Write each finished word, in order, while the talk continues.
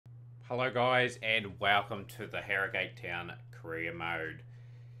Hello guys and welcome to the Harrogate Town career mode.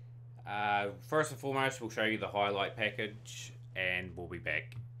 First and foremost we'll show you the highlight package and we'll be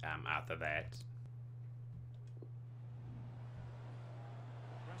back after that.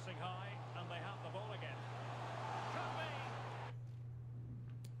 Pressing high and they have the ball again. Could be.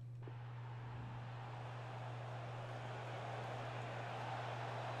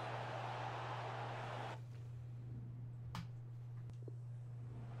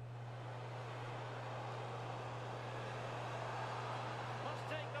 Must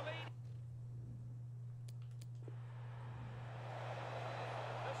take the lead.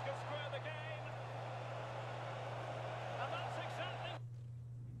 This could square the game. And that's exactly.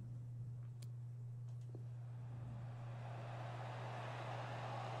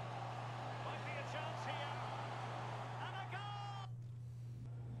 Might be a chance here. And a goal!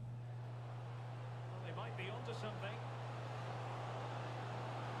 Well, they might be onto something.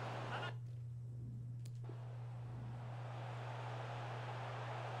 And a...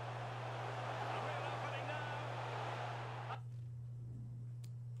 A real opening now.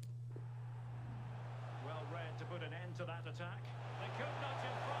 Well read to put an end to that attack. They could nudge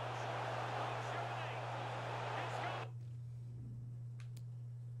in front. Oh, surely! It's gone!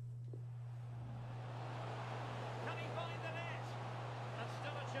 Can he find the net? That's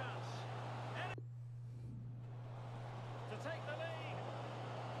still a chance. To take the lead.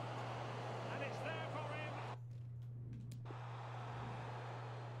 And it's there for him.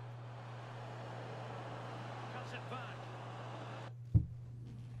 Cuts it back.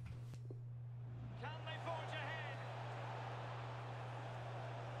 Can they forge ahead?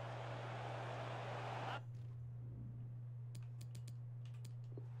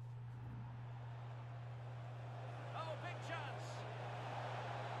 Oh, big chance.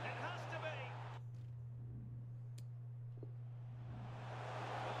 It has to be.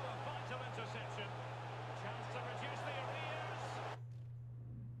 Oh, a vital interception. Chance to reduce the arrears.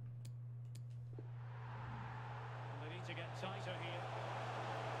 They need to get tighter here.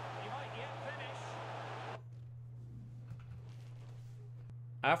 He might yet finish.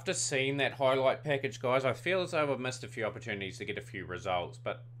 After seeing that highlight package guys, I feel as though I've missed a few opportunities to get a few results,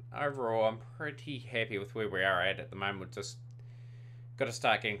 but overall I'm pretty happy with where we are at the moment. We've just got to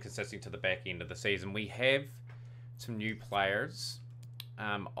start getting consistent to the back end of the season. We have some new players.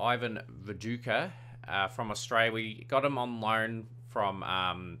 Ivan Viduka from Australia. We got him on loan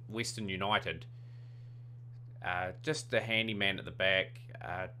from Western United. Just the handyman at the back.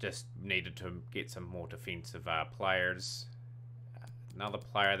 Just needed to get some more defensive players. Another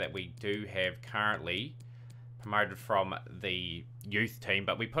player that we do have currently promoted from the youth team,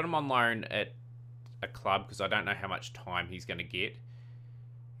 but we put him on loan at a club because I don't know how much time he's going to get.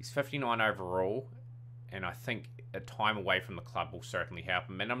 He's 59 overall, and I think a time away from the club will certainly help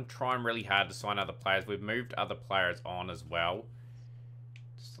him. And I'm trying really hard to sign other players. We've moved other players on as well,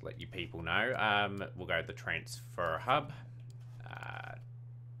 just to let you people know. We'll go to the transfer hub.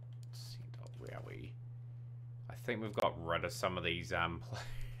 Where are we? I think we've got rid of some of these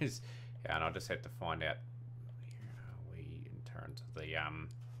players. Yeah, and I just had to find out where are we in terms of the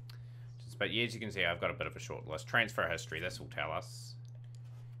but yeah, as you can see, I've got a bit of a short list. Transfer history, this will tell us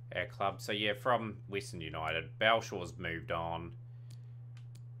our club. So yeah, from Western United, Balshaw's moved on.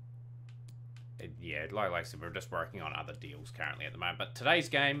 Yeah, like I said, we're just working on other deals currently at the moment. But today's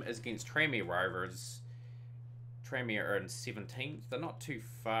game is against Tranmere Rovers. Tranmere are in 17th. They're not too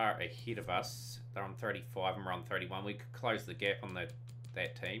far ahead of us. They're on 35 and we're on 31. We could close the gap on that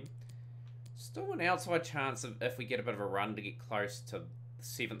team. Still an outside chance of if we get a bit of a run to get close to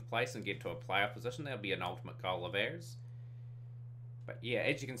 7th place and get to a playoff position. That'll be an ultimate goal of ours. But yeah,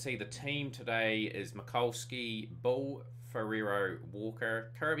 as you can see, the team today is Mikulski, Bull, Ferrero,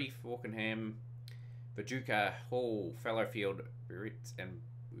 Walker, Kirby, Falkenham, Viduka, Hall, Fallowfield, Ritz, and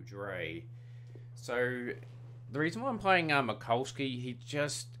Boudre. So the reason why I'm playing Mikulski, he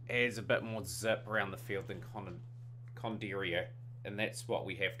just adds a bit more zip around the field than Conderia, and that's what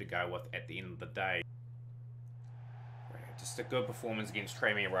we have to go with at the end of the day. Just a good performance against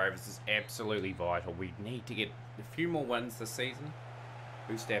Tranmere Rovers is absolutely vital. We need to get a few more wins this season,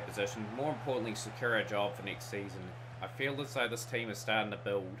 boost our position, more importantly secure our job for next season. I feel as though this team is starting to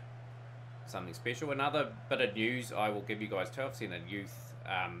build something special. Another bit of news I will give you guys too. I've seen a youth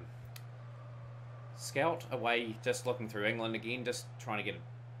scout away, just looking through England again, just trying to get a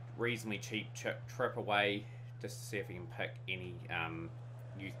reasonably cheap trip away, just to see if we can pick any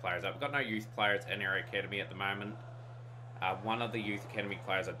youth players up. We've got no youth players in our academy at the moment. One of the youth academy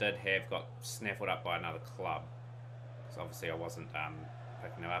players I did have got snaffled up by another club, because obviously I wasn't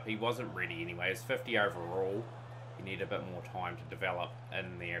picking him up. He wasn't ready anyway. He's 50 overall. He needed a bit more time to develop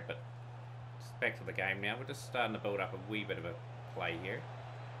in there, but Just back to the game now. We're just starting to build up a wee bit of a play here.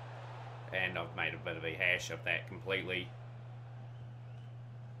 And I've made a bit of a hash of that completely.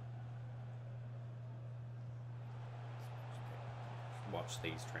 Watch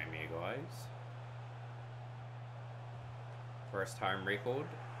these Tranmere guys. First home record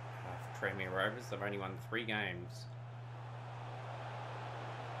for Tranmere Rovers. They've only won 3 games.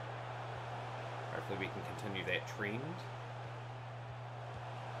 Hopefully we can continue that trend.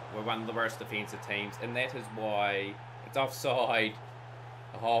 We're one of the worst defensive teams, and that is why it's offside.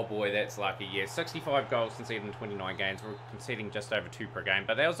 Oh boy, that's lucky. Yeah, 65 goals conceded in 29 games. We're conceding just over 2 per game,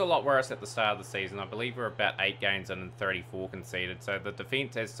 but that was a lot worse at the start of the season. I believe we're about 8 games in and 34 conceded, so the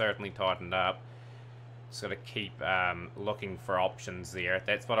defence has certainly tightened up. Just got to keep looking for options there.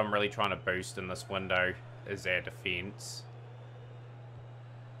 That's what I'm really trying to boost in this window, is our defence.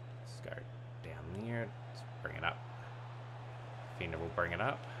 Let's go down there. Let's bring it up. Defender will bring it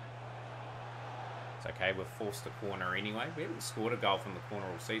up. It's okay, we've forced a corner anyway. We haven't scored a goal from the corner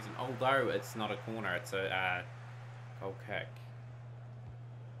all season, although it's not a corner, it's a goal kick.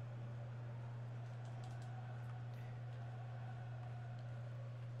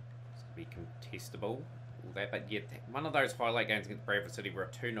 It's going to be contestable. All that, but yeah, one of those highlight games against Bradford City, we're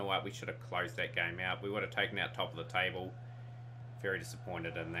 2-0 up. We should have closed that game out. We would have taken out top of the table. Very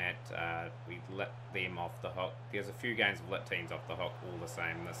disappointed in that. We let them off the hook. There's a few games we've let teams off the hook all the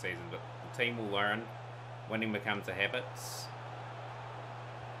same this season, but the team will learn. Winning becomes a habit. It's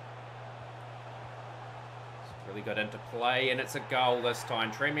really got into play, and it's a goal this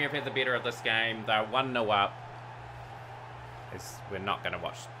time. Tranmere have had the better of this game. They're 1-0 up. We're not going to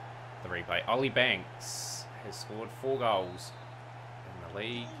watch the replay. Ollie Banks has scored 4 goals in the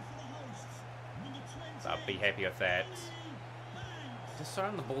league. So I'll be happy with that. Just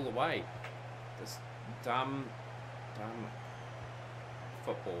throwing the ball away. This dumb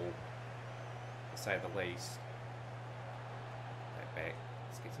football, to say the least. Back.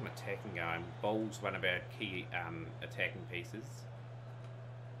 Let's get some attacking going. Ball's one of our key attacking pieces.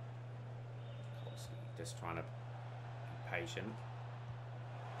 Just trying to be patient.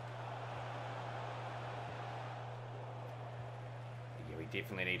 Yeah, we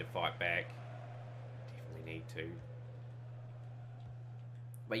definitely need to fight back. Definitely need to.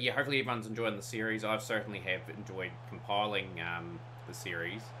 But yeah, hopefully everyone's enjoying the series. I certainly have enjoyed compiling the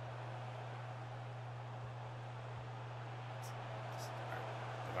series.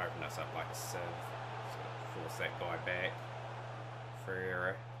 They've opened us up like a sieve. So force that guy back.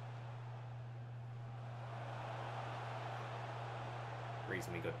 Ferreira.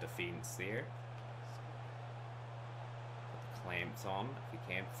 Reasonably good defence there. Put the clamps on if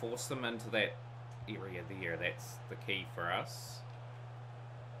we can. Force them into that area there. That's the key for us.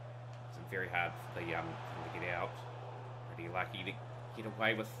 Very hard for the to get out. Pretty lucky to get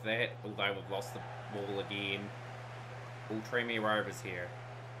away with that, although we've lost the ball again. All Tranmere Rovers here.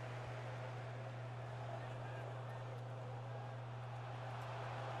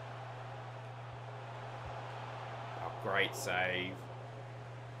 Oh, great save.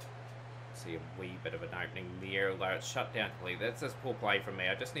 See a wee bit of an opening there, although it's shut down completely. That's just poor play from me.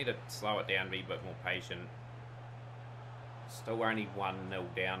 I just need to slow it down, be a bit more patient. Still only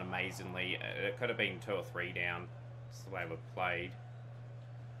 1-0 down, amazingly. It could have been 2 or 3 down. It's the way we've played.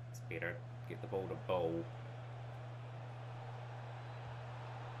 It's better. Get the ball to Bull.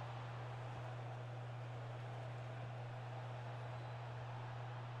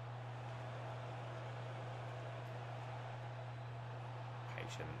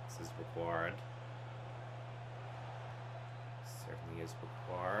 Patience is required. Certainly is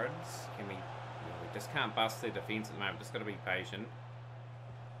required. Can we... We just can't bust their defence at the moment. Just got to be patient.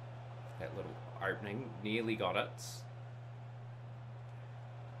 That little opening. Nearly got it. It's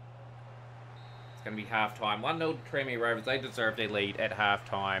going to be half-time. 1-0 to Tranmere Rovers. They deserve their lead at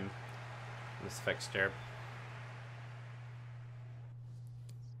half-time in this fixture.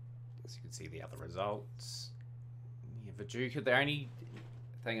 As you can see the other results. Yeah, Vajuka, the only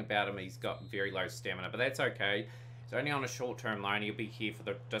thing about him, he's got very low stamina, but that's okay. He's only on a short-term loan. He'll be here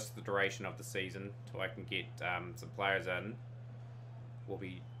for just the duration of the season till I can get some players in. We'll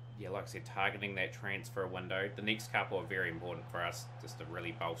be, yeah, like I said, targeting that transfer window. The next couple are very important for us just to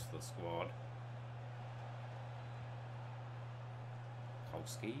really bolster the squad.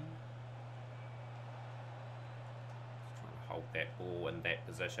 Kolski. Trying to hold that ball in that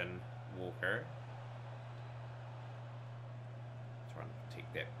position. Walker. Trying to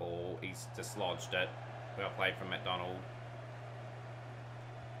take that ball. He's dislodged it. Well played from McDonald.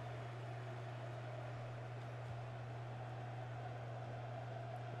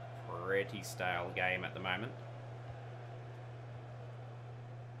 Pretty stale game at the moment.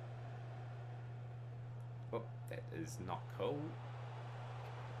 Oh, that is not cool.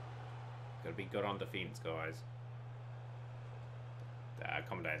 Gotta be good on defence, guys.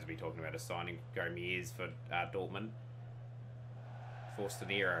 Commentators will be talking about a signing Gomez for Dortmund. Forced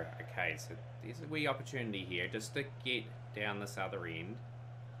an error. Okay, so there's a wee opportunity here just to get down this other end.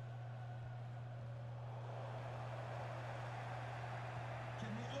 Can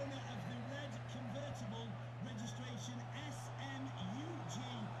the owner of the red convertible registration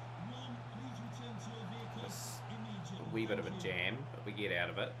SMUG1 please return to your vehicle immediately? A wee bit of a jam, but we get out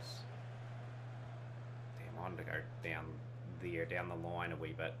of it. Damn, I wanted to go down there, down the line a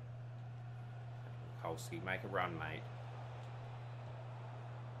wee bit. Kolski, make a run, mate.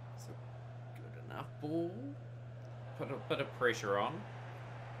 It's a good enough ball. Put a bit of pressure on.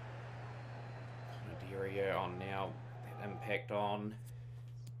 Area on now. That impact on.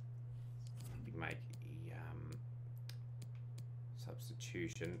 Maybe make a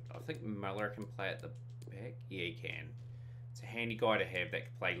substitution. I think Miller can play at the back. Yeah, he can. It's a handy guy to have that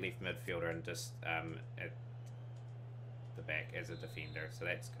can play left midfielder and just at the back as a defender, so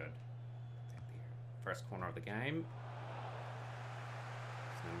that's good. First corner of the game.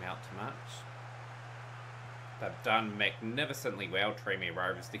 Doesn't amount to much. They've done magnificently well, Tremere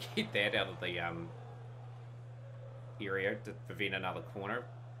Rovers, to get that out of the area to prevent another corner.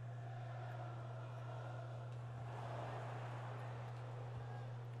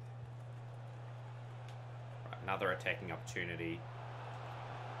 Right, another attacking opportunity.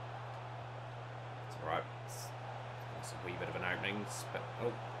 It's alright. It's a wee bit of an opening, but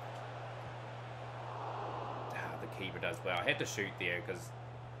oh. The keeper does well. I had to shoot there because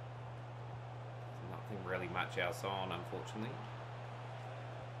there's nothing really much else on, unfortunately.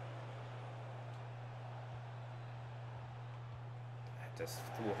 I just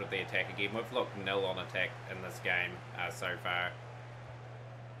thwarted the attack again. We've looked nil on attack in this game so far.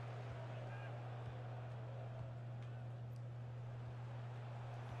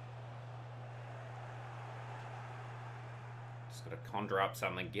 Just got to conjure up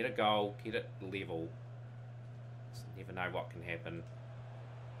something, get a goal, get it level. Just never know what can happen.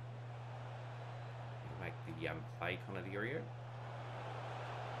 Make the play kind of area.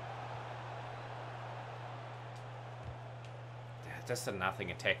 Just a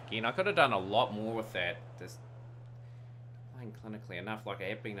nothing attack again. I could have done a lot more with that. Just playing clinically enough like I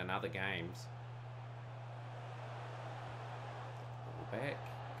have been in other games. Ball back.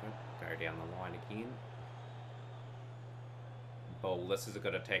 Go down the line again. Ball. This is a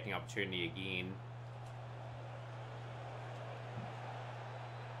good attacking opportunity again.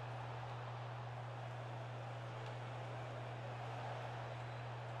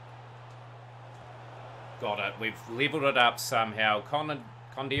 Got it. We've leveled it up somehow.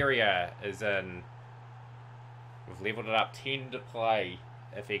 Conderia is in. We've leveled it up 10 to play,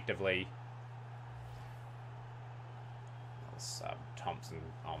 effectively. Sub Thompson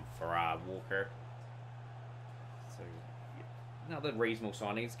on Farrar Walker. So, yeah, another reasonable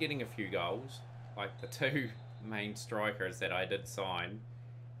signing. He's getting a few goals. Like the two main strikers that I did sign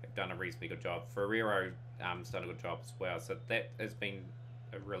have done a reasonably good job. Ferrero has done a good job as well. So that has been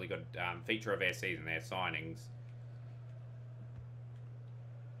a really good feature of our season, our signings.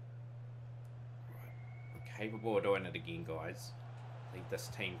 Right. We're capable of doing it again, guys. I think this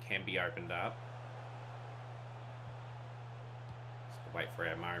team can be opened up. Just wait for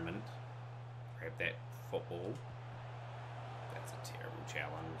our moment. Grab that football. That's a terrible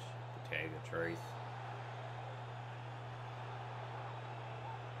challenge, to tell you the truth.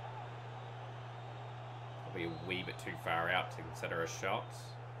 Be a wee bit too far out to consider a shot.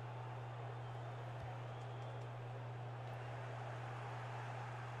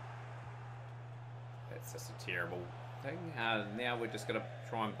 That's just a terrible thing. Now we're just going to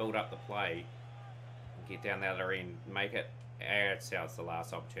try and build up the play and get down the other end, make it ourselves the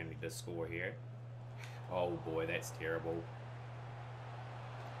last opportunity to score here. Oh boy, that's terrible.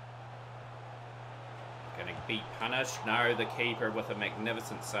 Going to be punished? No, the keeper with a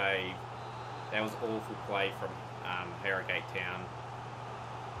magnificent save. That was awful play from Harrogate Town.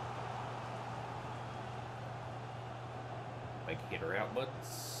 Big header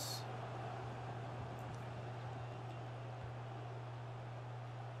outwards.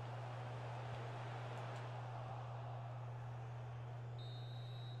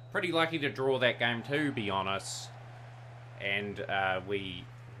 Pretty lucky to draw that game too, to be honest. And we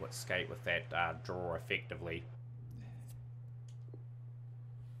escaped with that draw effectively.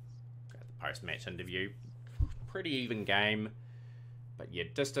 Post-match interview. Pretty even game, but yeah,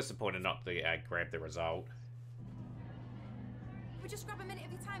 just disappointed not to grab the result. We just grab a minute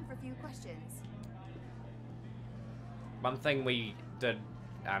of your time for a few questions. One thing we did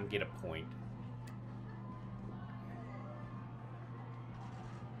get a point.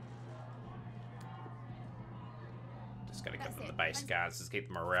 on the base guards, just keep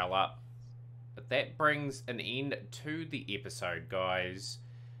the morale up. But that brings an end to the episode, guys.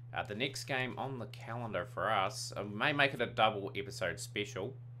 The next game on the calendar for us, I may make it a double episode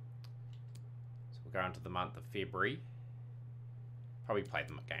special. So we're going to the month of February. Probably play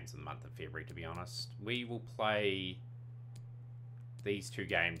the games in the month of February, to be honest. We will play these two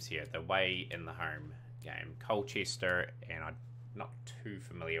games here, the away and the home game. Colchester, and I'm not too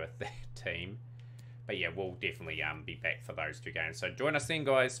familiar with that team. But yeah, we'll definitely be back for those two games. So join us then,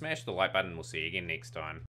 guys. Smash the like button. We'll see you again next time.